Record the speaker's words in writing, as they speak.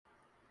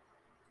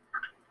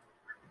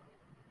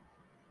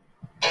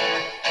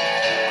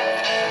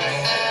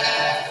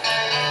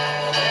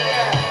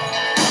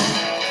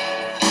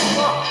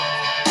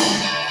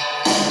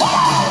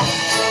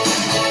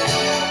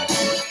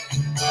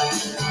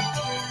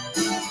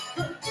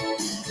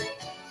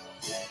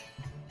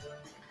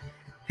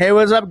Hey,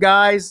 what's up,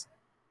 guys?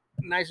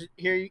 Nice to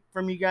hear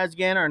from you guys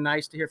again, or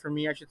nice to hear from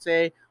me, I should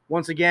say.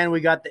 Once again, we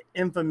got the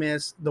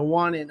infamous, the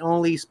one and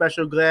only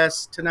special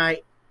guest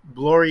tonight,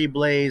 Glory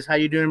Blaze. How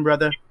you doing,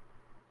 brother?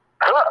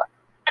 Hello.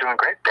 Doing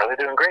great, brother.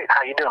 Doing great.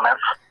 How you doing, man?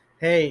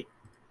 Hey,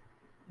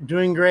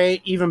 doing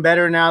great. Even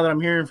better now that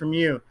I'm hearing from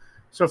you.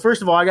 So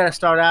first of all, I got to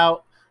start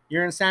out.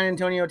 You're in San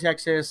Antonio,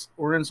 Texas.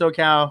 We're in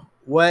SoCal.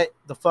 What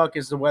the fuck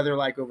is the weather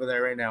like over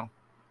there right now?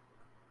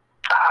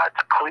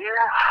 It's clear.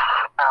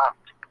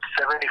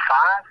 75.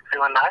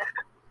 Feeling nice.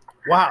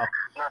 Wow.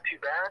 Not too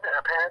bad.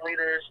 Apparently,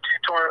 there's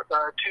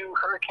two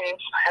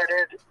hurricanes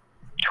headed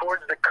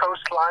towards the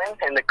coastline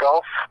in the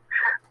Gulf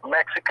of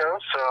Mexico.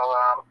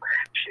 So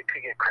shit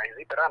could get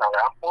crazy, but I don't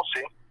know. We'll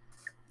see.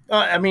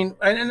 I mean,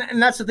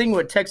 and that's the thing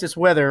with Texas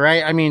weather,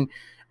 right? I mean,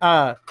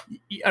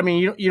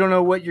 you don't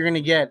know what you're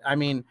gonna get. I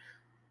mean,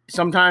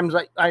 sometimes,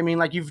 like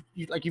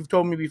you've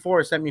told me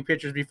before, sent me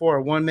pictures before.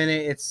 1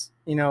 minute it's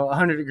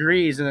 100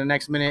 degrees, and the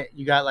next minute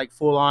you got like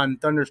full on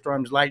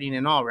thunderstorms, lightning,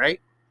 and all, right?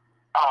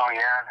 Oh yeah.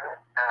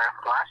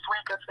 Last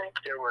week I think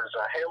there was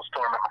a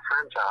hailstorm at my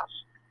friend's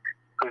house.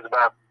 It was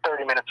about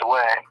 30 minutes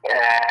away,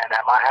 and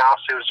at my house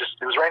it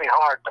was raining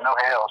hard, but no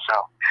hail.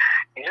 So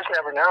you just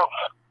never know.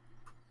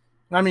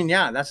 I mean,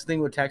 yeah, that's the thing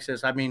with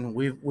Texas. I mean,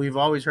 we've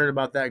always heard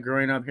about that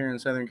growing up here in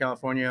Southern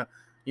California,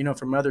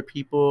 from other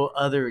people,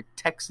 other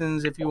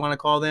Texans, if you want to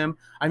call them.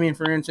 I mean,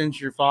 for instance,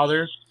 your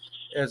father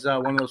is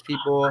one of those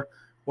people.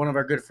 One of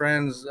our good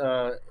friends'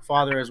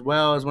 father as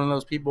well is one of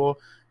those people,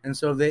 and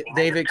so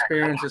they've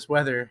experienced this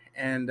weather,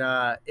 and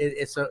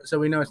so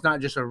we know it's not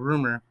just a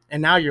rumor.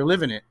 And now you're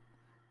living it.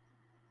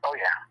 Oh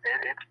yeah,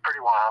 it's pretty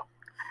wild.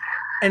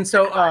 And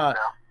so,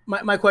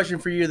 my question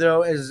for you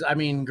though is, I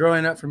mean,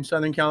 growing up from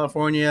Southern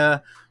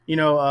California,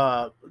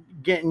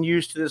 getting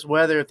used to this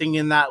weather,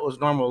 thinking that was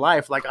normal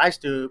life, like I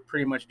still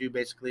pretty much do,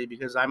 basically,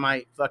 because I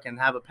might fucking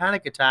have a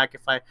panic attack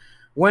if I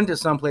went to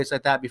someplace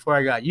like that before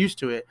I got used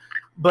to it.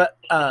 But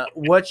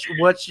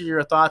what's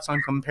your thoughts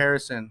on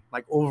comparison,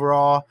 like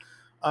overall?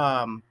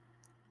 What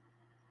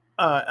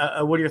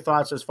are your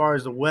thoughts as far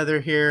as the weather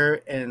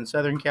here in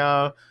Southern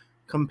Cal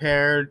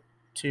compared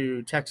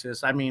to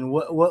Texas? I mean,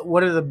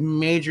 what are the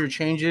major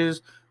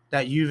changes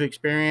that you've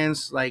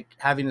experienced, like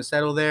having to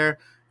settle there,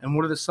 and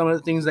what are some of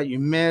the things that you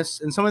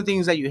miss, and some of the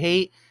things that you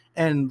hate,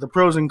 and the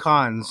pros and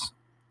cons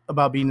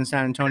about being in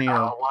San Antonio?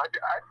 Well,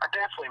 I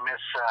definitely miss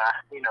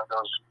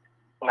those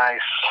nice,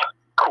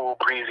 cool,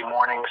 breezy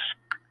mornings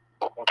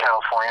in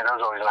California.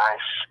 Those are always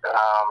nice.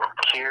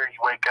 Here you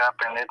wake up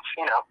and it's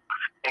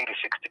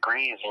 86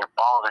 degrees and your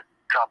balls are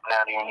dropping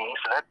out of your knees.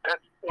 So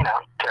that's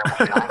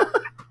terrible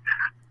feeling.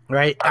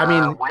 Right. I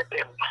mean, in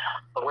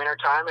the winter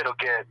time it'll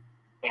get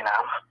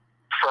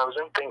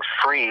frozen. Things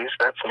freeze.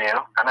 That's new.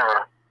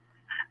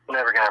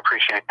 Never gonna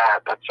appreciate that.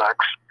 That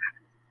sucks.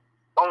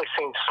 Only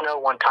seen snow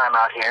one time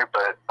out here,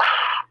 but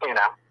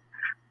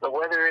the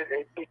weather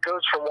it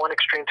goes from one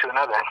extreme to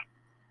another.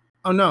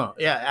 Oh no,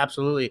 yeah,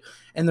 absolutely.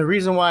 And the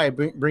reason why I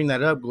bring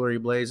that up, Glory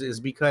Blaze, is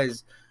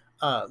because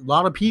a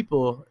lot of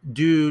people,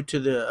 due to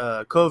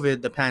the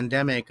COVID, the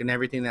pandemic, and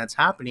everything that's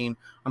happening,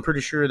 I'm pretty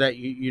sure that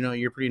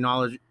you're pretty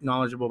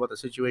knowledgeable about the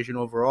situation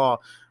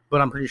overall. But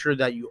I'm pretty sure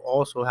that you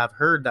also have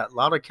heard that a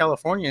lot of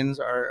Californians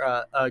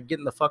are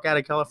getting the fuck out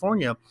of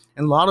California,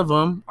 and a lot of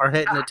them are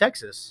heading to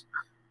Texas.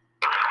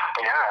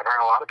 Yeah, I've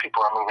heard a lot of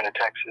people are moving to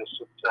Texas.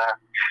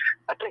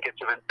 I think it's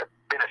been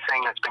a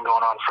thing that's been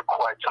going on for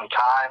quite some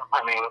time.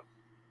 I mean,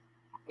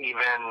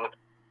 even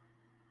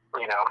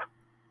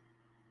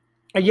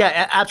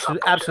yeah,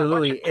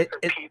 absolutely. A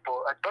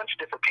bunch of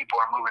different people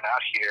are moving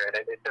out here,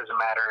 and it doesn't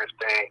matter if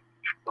they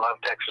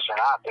love Texas or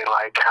not. They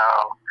like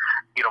how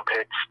you don't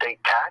pay state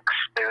tax.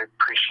 They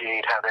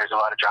appreciate how there's a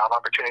lot of job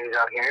opportunities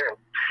out here. And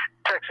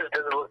Texas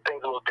does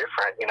things a little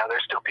different.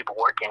 There's still people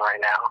working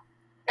right now,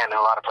 and in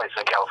a lot of places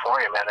in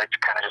California, man, they're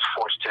kind of just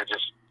forced to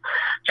just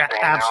stay in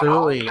their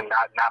own homes and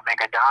not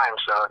make a dime.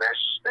 So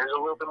there's a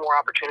little bit more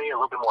opportunity, a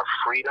little bit more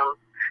freedom.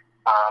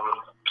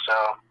 So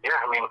yeah,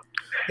 I mean,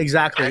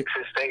 exactly.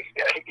 Texas,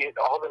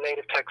 all the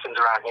native Texans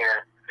around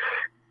here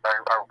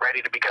are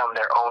ready to become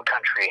their own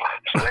country.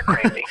 So they're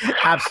crazy.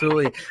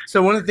 Absolutely.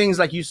 So one of the things,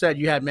 like you said,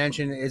 you had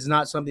mentioned, is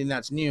not something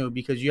that's new,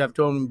 because you have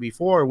told me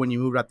before, when you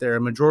moved out there,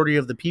 a majority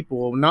of the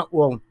people, not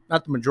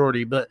the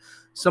majority, but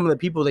some of the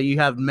people that you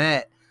have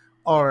met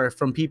are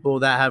from people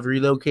that have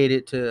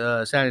relocated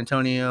to San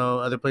Antonio,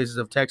 other places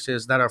of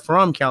Texas, that are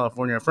from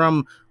California,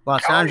 from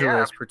Los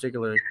Angeles,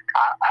 particularly.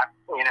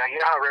 You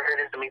know how rare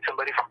it is to meet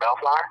somebody from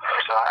Bellflower?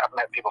 So I've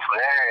met people from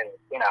there, and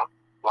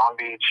Long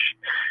Beach,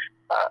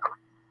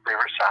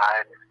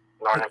 Riverside,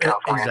 Northern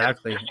California.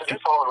 Exactly.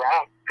 Just all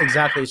around.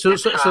 Exactly. So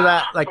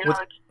that, like,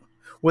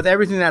 with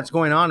everything that's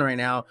going on right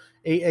now,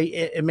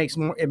 it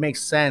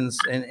makes sense,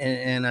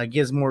 and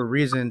gives more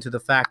reason to the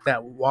fact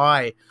that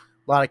why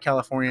a lot of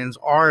Californians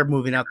are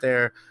moving out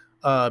there,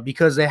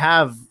 because they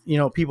have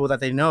people that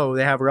they know,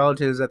 they have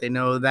relatives that they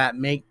know that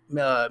make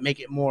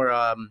it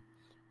more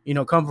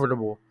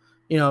comfortable,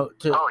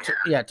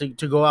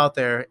 to go out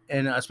there.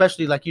 And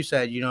especially, like you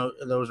said,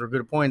 those are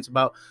good points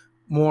about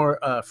more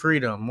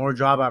freedom, more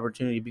job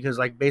opportunity, because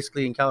like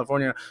basically in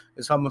California,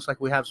 it's almost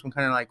like we have some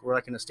kind of like we're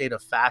like in a state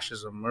of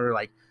fascism, or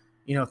like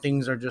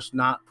things are just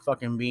not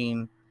fucking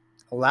being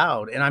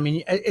allowed. And I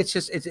mean, it's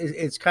just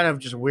it's kind of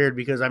just weird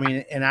because I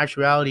mean, in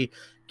actuality,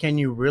 can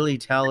you really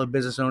tell a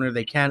business owner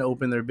they can't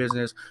open their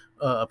business,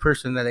 a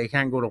person that they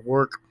can't go to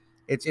work?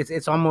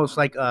 It's almost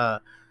like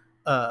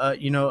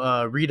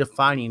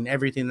redefining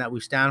everything that we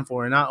stand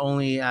for, and not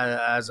only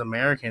as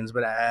Americans,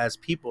 but as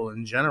people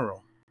in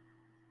general.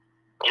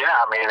 Yeah,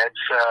 I mean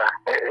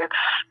it's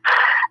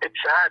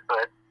sad,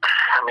 but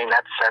I mean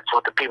that's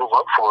what the people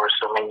vote for.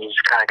 So I mean you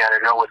just kind of got to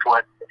go with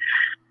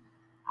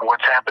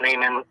what's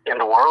happening in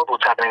the world,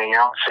 what's happening in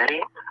your own city.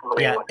 I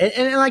mean, Yeah,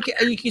 and like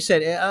you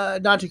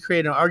said, not to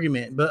create an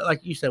argument, but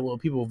like you said, well,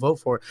 people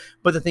vote for it.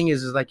 But the thing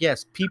is like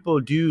yes,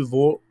 people do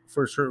vote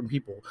for certain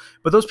people,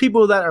 but those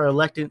people that are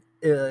elected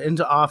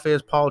into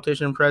office,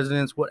 politicians,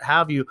 presidents, what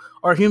have you,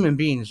 are human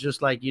beings,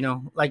 just like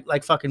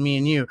like fucking me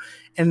and you,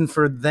 and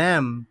for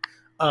them.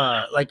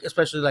 Like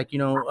especially like a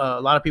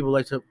lot of people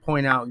like to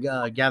point out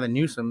Gavin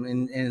Newsom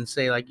and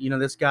say like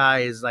this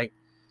guy is like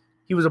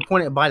he was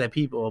appointed by the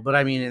people, but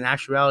I mean in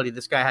actuality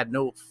this guy had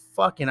no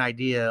fucking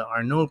idea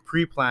or no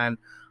pre-plan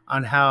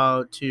on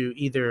how to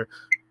either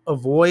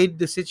avoid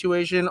the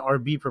situation or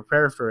be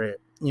prepared for it,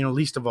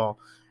 least of all.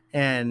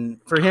 And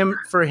for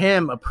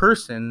him a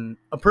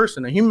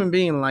human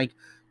being like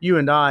you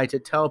and I, to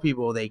tell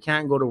people they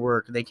can't go to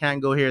work, they can't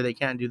go here, they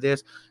can't do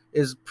this,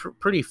 is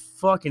pretty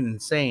fucking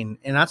insane.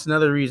 And that's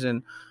another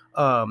reason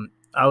I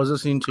was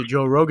listening to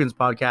Joe Rogan's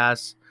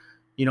podcast,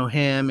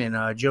 him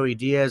and Joey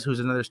Diaz, who's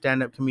another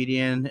stand-up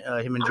comedian.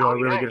 Him and Joe are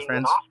really good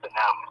friends.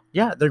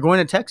 Yeah, they're going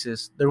to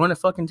Texas. They're going to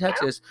fucking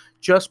Texas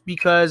just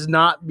because,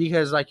 not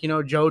because like,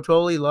 Joe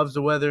totally loves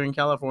the weather in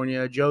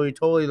California. Joey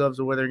totally loves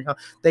the weather in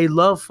California. They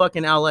love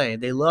fucking LA.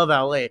 They love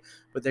LA,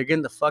 but they're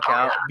getting the fuck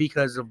out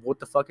because of what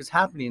the fuck is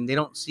happening. They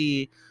don't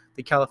see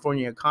the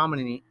California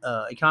economy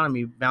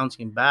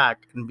bouncing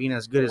back and being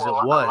as good as it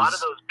was. A lot of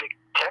those big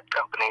tech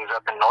companies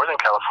up in Northern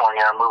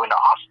California are moving to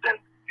Austin.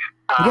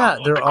 Yeah,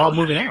 they're all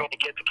moving out.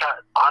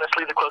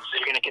 Honestly, the closest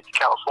you're going to get to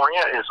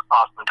California is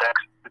Austin,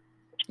 Texas.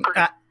 It's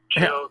pretty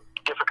chill,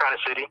 different kind of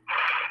city.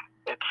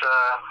 It's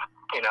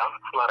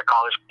a lot of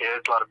college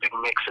kids, a lot of big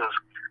mix of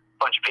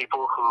bunch of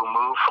people who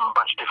move from a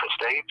bunch of different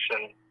states.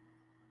 And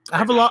I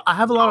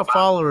have a lot of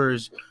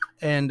followers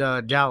in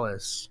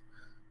Dallas,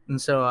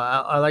 and so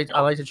I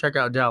like to check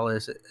out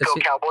Dallas. Go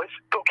Cowboys!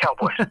 Go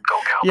Cowboys! Go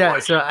Cowboys! Yeah,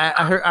 so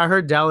I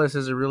heard Dallas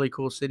is a really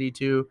cool city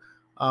too.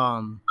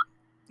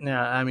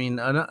 Yeah, I mean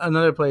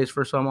another place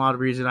for some odd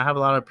reason. I have a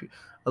lot of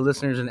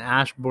listeners in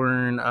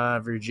Ashburn,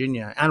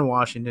 Virginia, and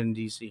Washington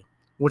D.C.,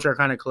 which are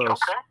kind of close.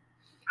 Okay.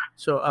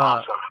 So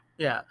awesome.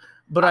 Yeah,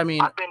 but I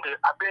mean, I've been to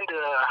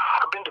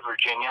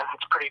Virginia.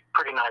 It's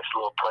pretty nice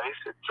little place.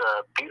 It's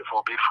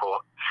beautiful.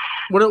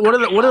 What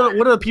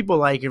are the people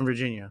like in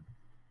Virginia?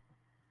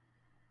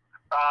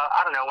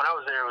 I don't know. When I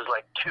was there, it was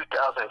like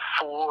 2004.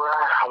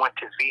 I went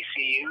to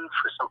VCU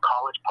for some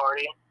college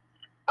party.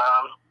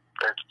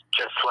 They're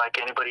just like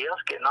anybody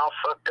else, getting all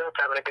fucked up,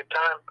 having a good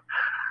time.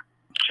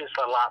 Just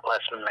a lot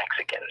less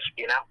Mexicans,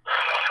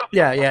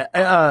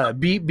 Yeah.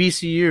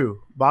 BCU,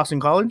 Boston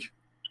College?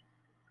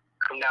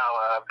 No,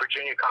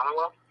 Virginia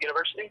Commonwealth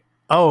University.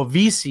 Oh,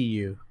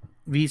 VCU.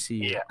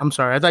 Yeah. I'm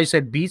sorry. I thought you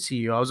said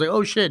BCU. I was like,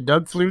 oh shit,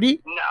 Doug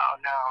Flutie? No.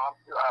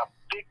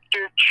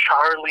 Victor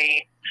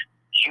Charlie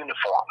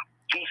Uniform.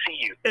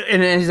 VCU.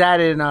 And is that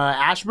in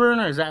Ashburn,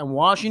 or is that in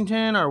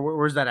Washington, or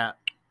where's that at?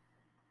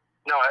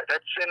 No,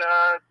 that's in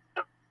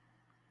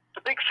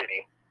the big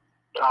city.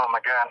 Oh my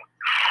god,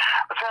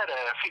 I've had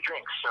a few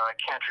drinks, so I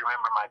can't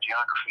remember my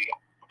geography.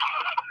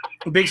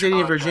 Big city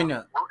in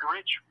Virginia.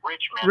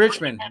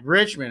 Richmond,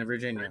 Virginia. Richmond,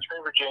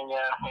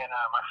 Virginia. And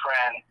my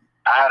friend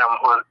Adam,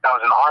 who I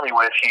was in the army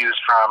with, he was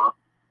from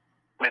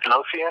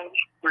Midlothian,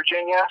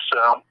 Virginia.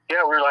 So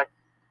yeah, we were like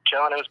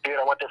chilling. It was good.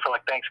 I went there for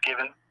like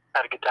Thanksgiving.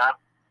 Had a good time.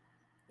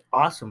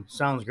 Awesome.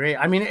 Sounds great.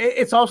 I mean,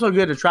 it's also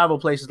good to travel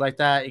places like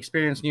that,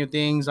 experience new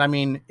things. I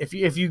mean, if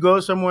you go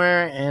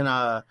somewhere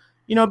and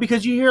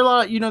because you hear a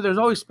lot, there's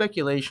always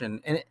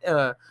speculation and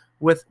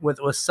with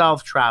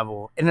self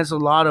travel, and it's a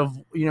lot of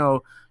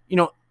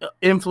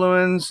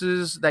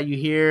influences that you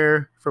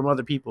hear from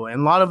other people,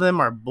 and a lot of them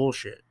are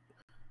bullshit.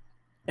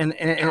 And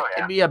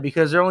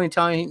because they're only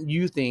telling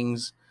you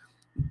things,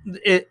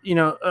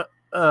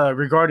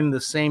 regarding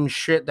the same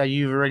shit that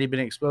you've already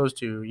been exposed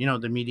to.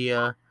 The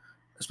media,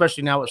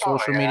 especially now with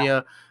social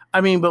media. I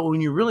mean, but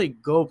when you really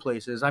go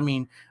places, I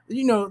mean, the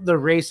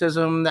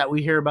racism that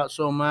we hear about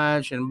so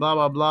much and blah,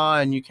 blah, blah,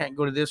 and you can't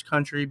go to this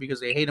country because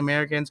they hate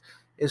Americans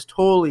is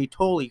totally,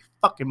 totally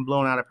fucking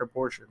blown out of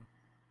proportion.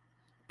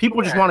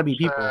 People just want to be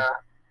people.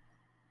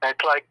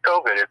 It's like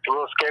COVID. It's a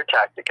little scare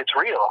tactic. It's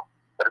real,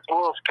 but it's a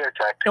little scare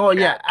tactic. Oh,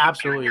 yeah,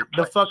 absolutely.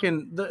 The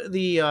fucking,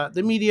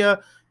 the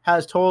media,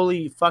 has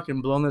totally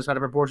fucking blown this out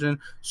of proportion.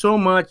 So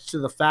much to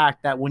the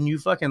fact that when you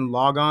fucking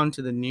log on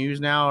to the news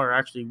now, or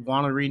actually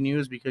want to read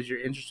news because you're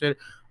interested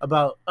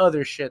about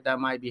other shit that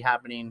might be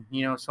happening,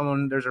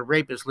 there's a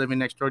rapist living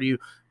next door to you,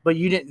 but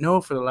you didn't know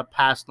for the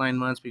past 9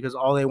 months because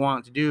all they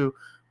wanted to do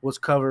was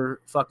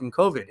cover fucking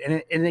COVID.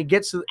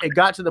 It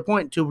got to the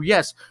point to,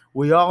 yes,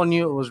 we all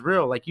knew it was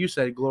real, like you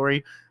said,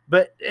 Glory.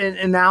 But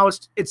and now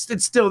it's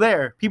still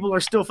there. People are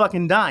still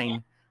fucking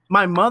dying.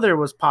 My mother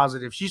was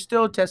positive. She's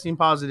still testing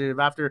positive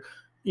after,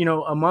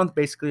 a month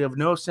basically of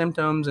no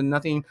symptoms and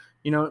nothing.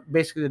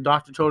 Basically the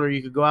doctor told her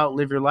you could go out,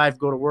 live your life,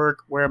 go to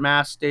work, wear a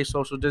mask, stay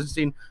social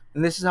distancing.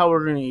 And this is how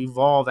we're going to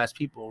evolve as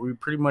people. We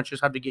pretty much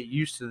just have to get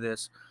used to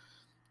this.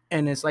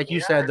 And it's like you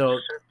said, though,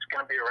 it's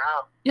going to be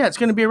around. Yeah, it's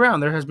going to be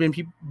around. There has been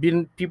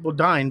people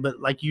dying, but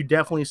like you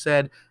definitely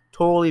said,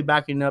 totally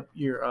backing up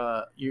your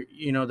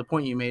the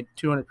point you made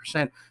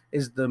 200%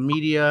 is the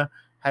media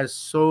has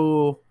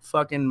so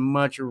fucking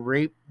much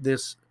raped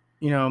this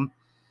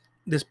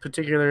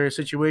particular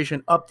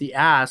situation up the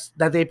ass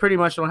that they pretty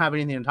much don't have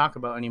anything to talk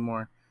about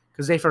anymore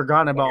because they've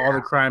forgotten about all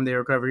the crime they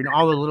were covering,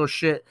 all the little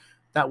shit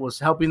that was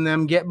helping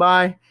them get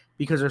by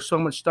because there's so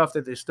much stuff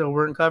that they still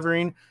weren't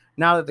covering.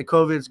 Now that the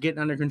COVID's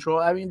getting under control,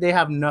 I mean, they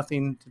have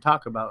nothing to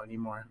talk about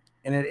anymore,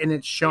 and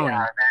it's showing.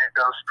 Yeah,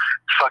 those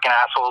fucking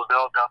assholes,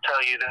 they'll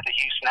tell you that the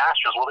Houston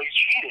Astros, well, they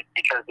cheated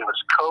because it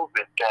was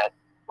COVID that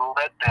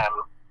led them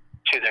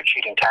to their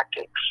cheating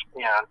tactics.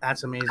 Yeah,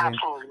 that's amazing.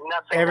 Absolutely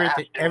nothing.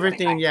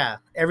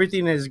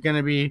 Everything is going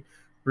to be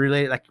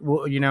related. Like,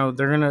 they're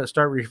going to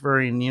start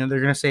referring. They're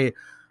going to say,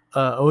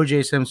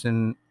 O.J.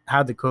 Simpson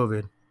had the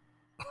COVID.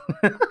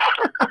 Bro,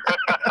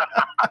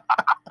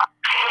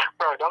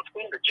 don't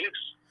spill the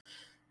juice.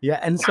 Yeah,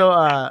 and so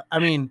I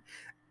mean,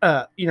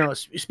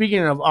 speaking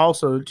of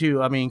also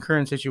too, I mean,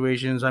 current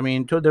situations. I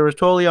mean, there was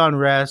totally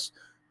unrest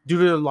due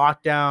to the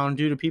lockdown,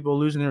 due to people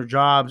losing their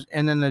jobs,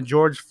 and then the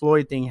George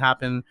Floyd thing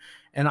happened.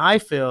 And I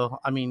feel,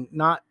 I mean,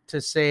 not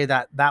to say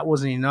that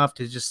wasn't enough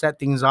to just set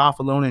things off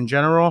alone in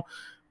general,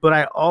 but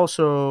I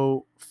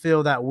also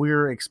feel that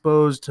we're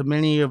exposed to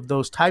many of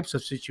those types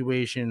of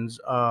situations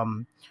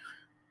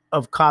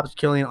of cops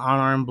killing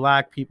unarmed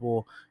black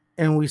people.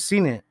 And we've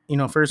seen it,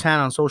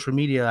 firsthand on social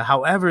media.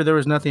 However, there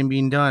was nothing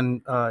being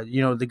done.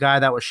 The guy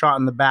that was shot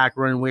in the back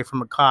running away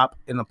from a cop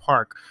in the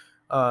park,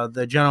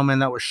 the gentleman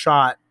that was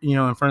shot,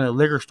 in front of the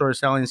liquor store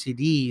selling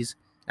CDs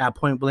at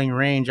point blank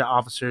range at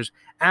officers,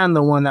 and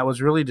the one that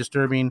was really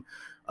disturbing,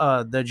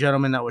 the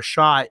gentleman that was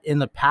shot in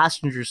the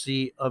passenger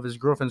seat of his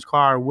girlfriend's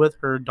car with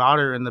her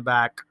daughter in the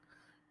back,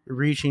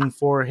 reaching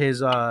for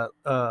his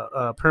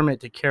permit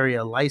to carry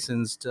a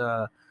license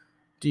to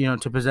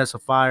possess a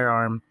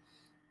firearm.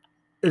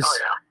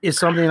 Is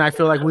something I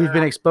feel like we've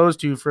been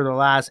exposed to for the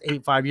last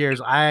 5 years.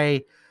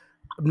 I'm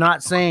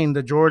not saying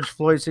the George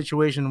Floyd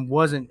situation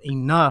wasn't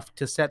enough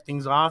to set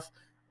things off,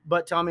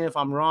 but tell me if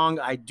I'm wrong.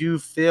 I do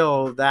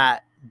feel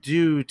that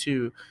due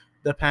to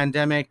the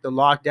pandemic, the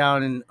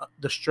lockdown, and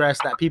the stress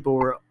that people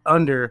were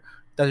under,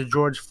 that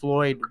George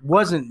Floyd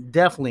wasn't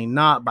definitely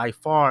not by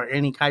far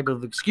any type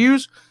of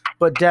excuse,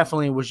 but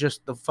definitely was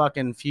just the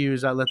fucking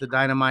fuse that lit the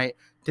dynamite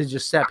to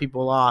just set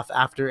people off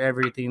after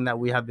everything that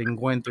we have been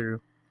going through.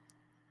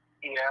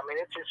 Yeah, I mean,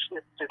 it's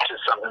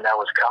just something that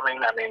was coming.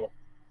 I mean,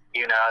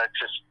 it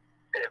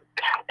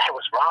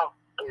was wrong.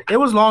 It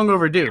was long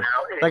overdue.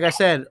 Like I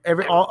said,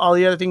 all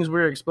the other things we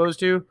were exposed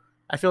to,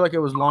 I feel like it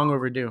was long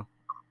overdue.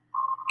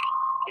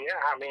 Yeah,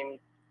 I mean,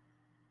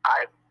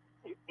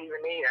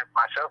 even me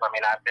myself, I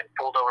mean, I've been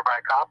pulled over by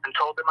a cop and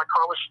told that my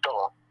car was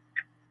stolen.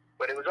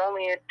 But it was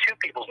only in 2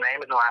 people's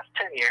name in the last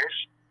 10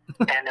 years.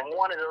 And then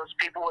one of those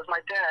people was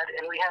my dad,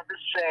 and we had the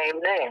same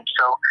name.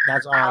 So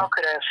how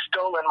could I have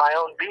stolen my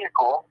own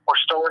vehicle or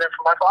stolen it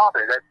from my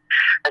father?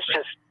 That's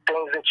just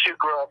things that you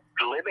grew up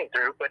living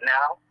through. But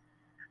now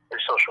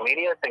there's social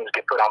media, things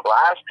get put on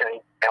blast,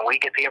 and we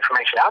get the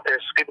information out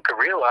there so people can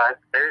realize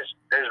there's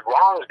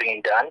wrongs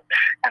being done,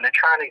 and they're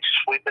trying to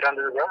sweep it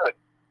under the rug.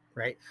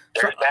 Right.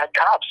 There's bad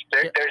cops.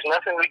 There's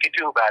nothing we could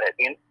do about it.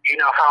 You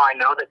know how I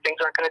know that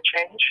things aren't going to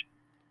change?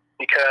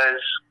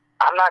 Because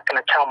I'm not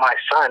going to tell my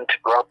son to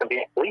grow up and be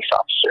a police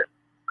officer.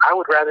 I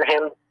would rather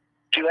him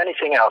do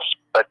anything else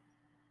but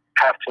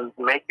have to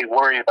make me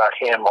worry about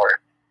him or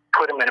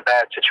put him in a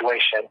bad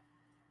situation.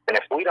 And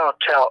if we don't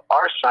tell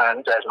our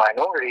sons as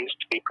minorities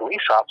to be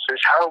police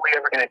officers, how are we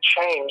ever going to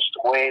change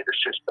the way the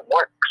system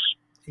works?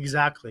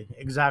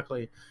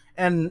 Exactly.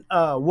 And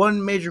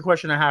one major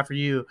question I have for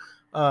you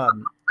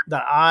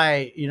that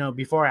I,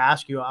 before I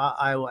ask you,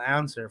 I will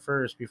answer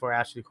first before I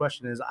ask you the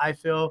question is, I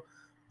feel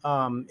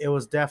it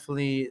was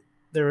definitely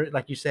there,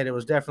 like you said, it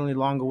was definitely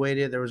long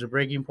awaited. There was a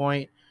breaking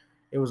point.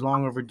 It was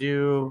long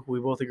overdue. We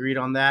both agreed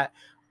on that.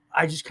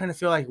 I just kind of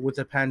feel like with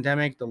the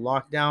pandemic, the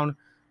lockdown,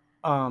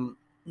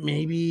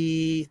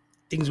 maybe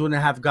things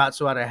wouldn't have got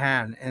so out of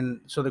hand.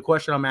 And so the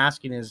question I'm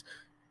asking is,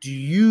 do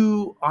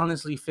you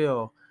honestly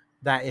feel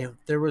that if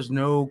there was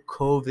no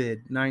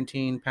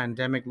COVID-19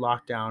 pandemic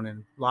lockdown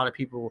and a lot of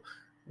people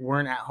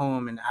weren't at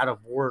home and out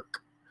of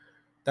work,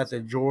 that the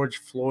George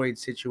Floyd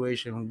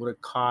situation would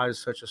have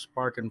caused such a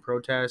spark in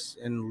protests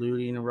and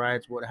looting and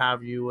riots, what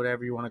have you,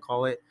 whatever you want to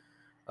call it,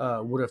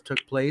 would have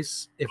took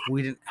place if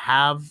we didn't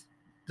have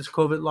this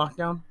COVID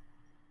lockdown?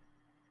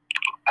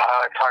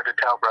 It's hard to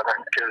tell, brother,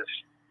 because,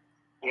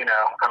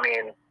 I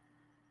mean,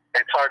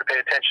 it's hard to pay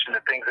attention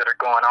to things that are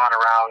going on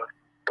around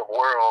the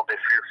world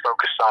if you're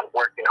focused on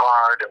working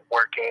hard and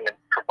working and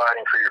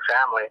providing for your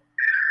family.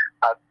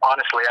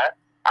 Honestly,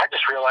 I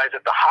just realized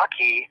that the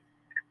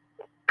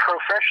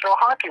professional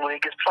hockey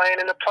league is playing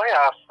in the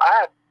playoffs.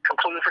 I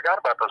completely forgot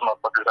about those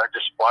motherfuckers. I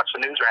just watched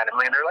the news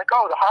randomly, and they're like,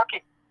 "Oh, the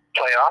hockey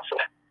playoffs."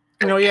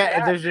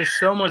 Yeah, there's just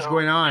so much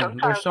going on.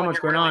 There's so much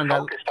going on.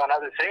 Focused on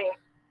other things,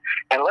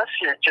 unless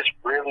you're just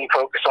really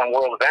focused on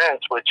world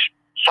events, which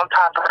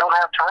sometimes I don't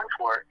have time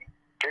for,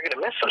 you're going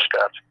to miss some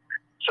stuff.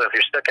 So if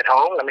you're stuck at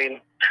home, I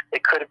mean,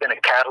 it could have been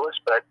a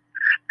catalyst, but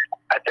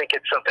I think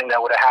it's something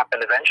that would have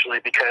happened eventually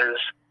because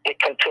it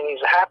continues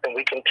to happen.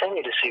 We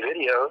continue to see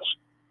videos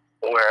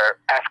where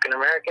African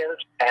Americans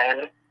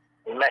and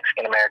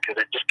Mexican Americans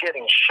are just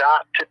getting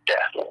shot to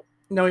death.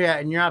 No, yeah,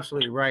 and you're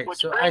absolutely right.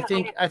 So I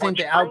think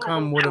the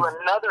outcome would have. To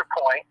another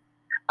point,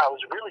 I was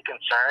really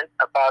concerned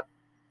about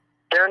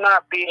there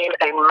not being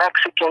a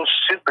Mexican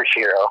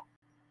superhero.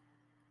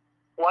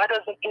 Why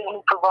doesn't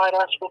Disney provide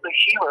us with a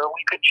hero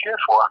we could cheer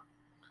for?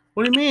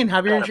 What do you mean?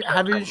 Haven't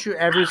you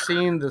ever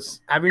seen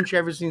this? Haven't you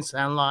ever seen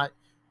Sandlot?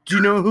 Do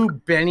you know who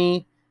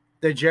Benny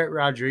the Jet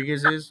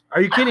Rodriguez is?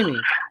 Are you kidding me?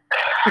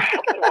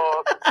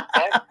 Well,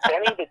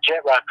 Benny the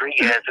Jet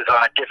Rodriguez is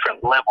on a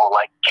different level,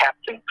 like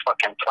Captain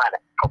fucking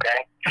Planet.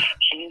 Okay,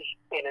 he's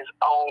in his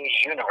own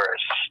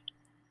universe.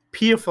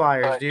 Pia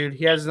Flyers, dude.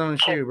 He has his own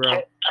shoe, bro.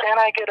 Can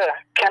I get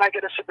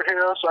a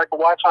superhero so I can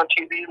watch on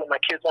TV when my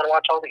kids want to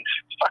watch all these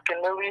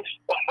fucking movies?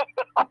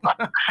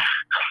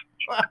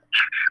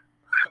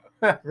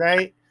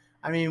 Right?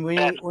 I mean, we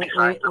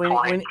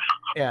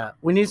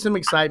need some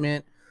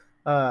excitement.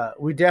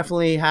 We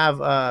definitely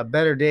have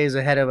better days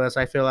ahead of us,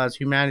 I feel, as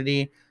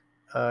humanity.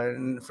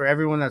 And for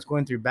everyone that's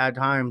going through bad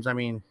times, I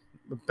mean,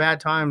 bad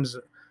times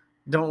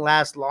don't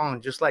last long,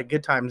 just like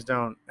good times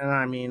don't. And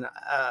I mean,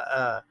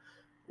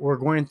 we're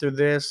going through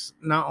this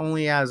not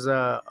only as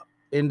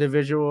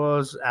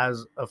individuals,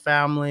 as a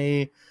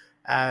family,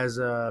 as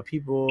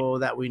people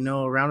that we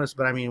know around us,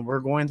 but I mean, we're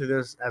going through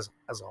this as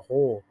a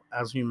whole,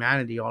 as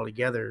humanity all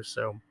together.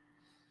 So,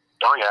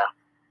 oh yeah.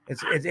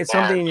 It's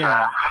something,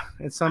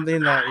 it's something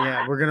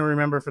that we're gonna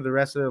remember for the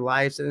rest of their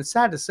lives, and it's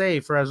sad to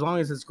say, for as long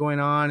as it's going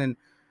on, and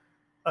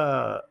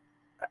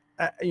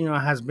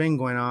it has been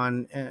going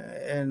on,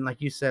 and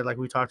like you said, like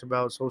we talked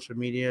about, social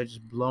media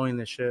just blowing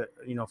the shit,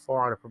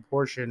 far out of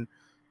proportion.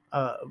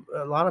 A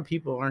lot of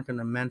people aren't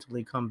gonna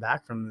mentally come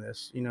back from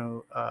this,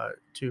 to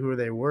who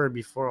they were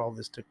before all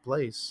this took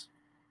place,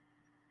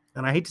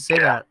 and I hate to say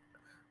that,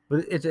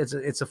 but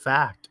it's a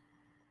fact.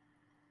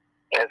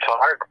 It's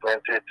hard.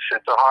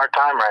 It's a hard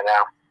time right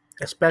now.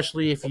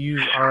 Especially if you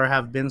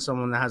have been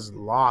someone that has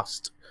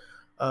lost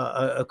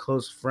a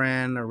close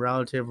friend, a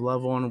relative,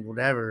 loved one,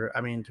 whatever.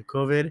 I mean, to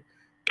COVID,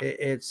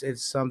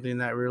 it's something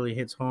that really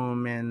hits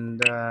home,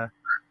 and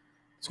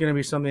it's going to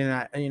be something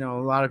that a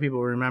lot of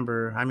people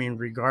remember. I mean,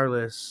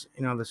 regardless,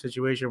 the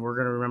situation, we're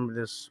going to remember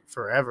this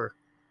forever.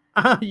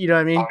 You know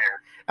what I mean?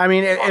 I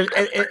mean,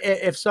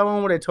 if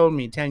someone would have told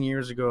me 10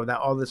 years ago that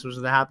all this was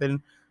to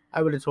happen,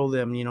 I would have told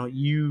them,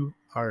 you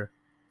are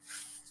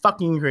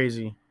fucking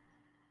crazy.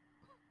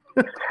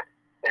 It's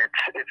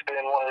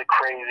been one of the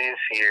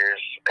craziest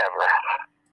years ever.